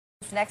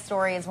This next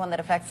story is one that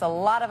affects a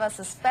lot of us,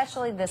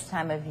 especially this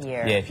time of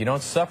year. Yeah, if you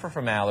don't suffer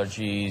from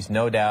allergies,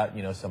 no doubt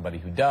you know somebody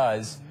who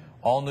does.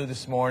 All new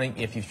this morning,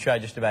 if you've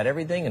tried just about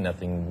everything and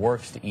nothing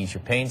works to ease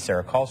your pain,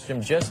 Sarah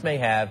Kallstrom just may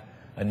have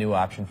a new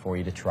option for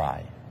you to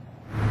try.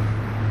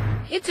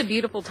 It's a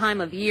beautiful time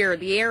of year.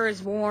 The air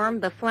is warm,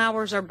 the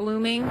flowers are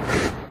blooming,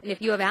 and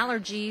if you have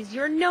allergies,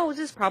 your nose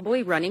is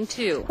probably running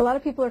too. A lot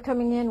of people are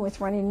coming in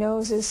with runny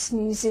noses,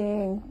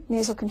 sneezing,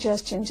 nasal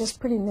congestion, just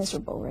pretty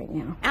miserable right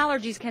now.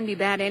 Allergies can be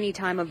bad any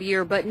time of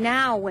year, but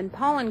now when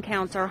pollen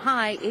counts are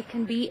high, it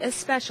can be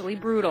especially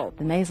brutal.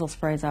 The nasal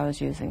sprays I was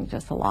using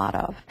just a lot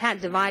of. Pat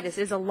Devitis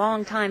is a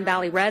longtime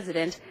Valley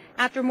resident.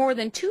 After more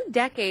than 2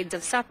 decades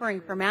of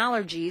suffering from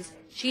allergies,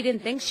 she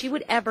didn't think she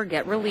would ever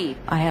get relief.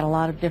 I had a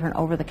lot of different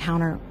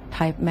over-the-counter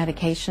type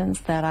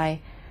medications that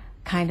I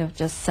kind of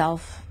just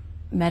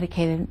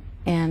self-medicated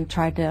and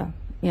tried to,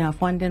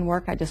 if one didn't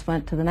work, I just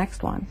went to the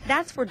next one.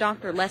 That's where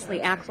Dr. Leslie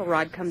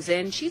Axelrod comes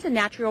in. She's a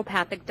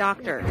naturopathic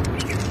doctor.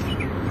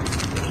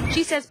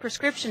 She says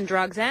prescription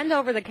drugs and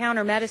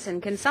over-the-counter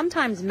medicine can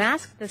sometimes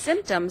mask the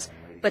symptoms,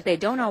 but they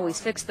don't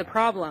always fix the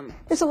problem.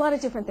 There's a lot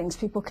of different things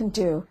people can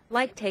do.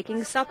 Like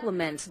taking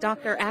supplements.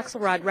 Dr.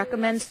 Axelrod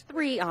recommends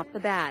 3 off the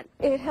bat.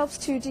 It helps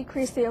to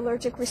decrease the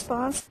allergic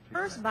response.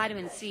 First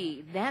vitamin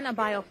C, then a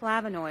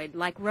bioflavonoid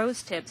like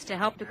rose tips to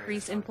help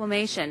decrease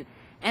inflammation,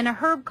 and a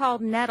herb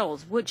called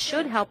nettles, which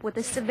should help with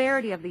the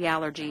severity of the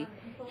allergy.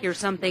 Here's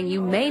something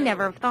you may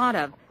never have thought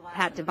of.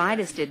 Pat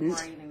Devitis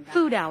didn't.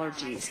 Food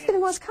allergies. The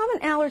most common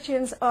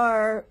allergens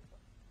are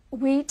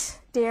wheat,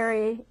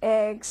 dairy,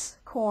 eggs,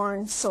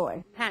 corn,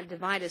 soy. Pat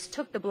Devitis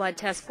took the blood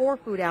test for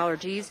food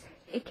allergies.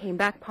 It came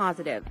back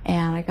positive.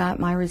 And I got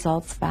my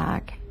results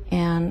back,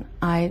 and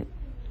I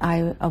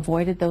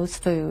avoided those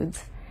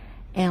foods,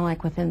 and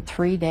like within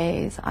 3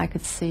 days I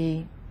could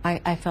see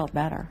I felt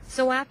better.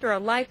 So after a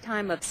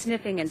lifetime of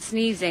sniffing and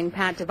sneezing,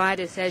 Pat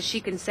Devitis says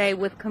she can say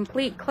with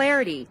complete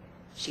clarity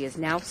she is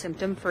now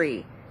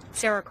symptom-free.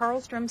 Sarah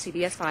Kallstrom,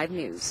 CBS 5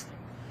 News.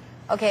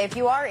 Okay, if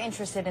you are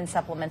interested in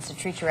supplements to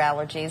treat your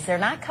allergies, they're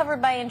not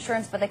covered by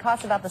insurance, but they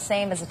cost about the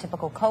same as a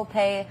typical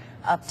copay,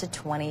 up to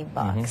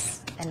 $20.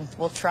 And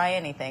we'll try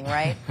anything,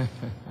 right?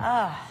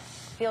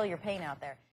 Feel your pain out there.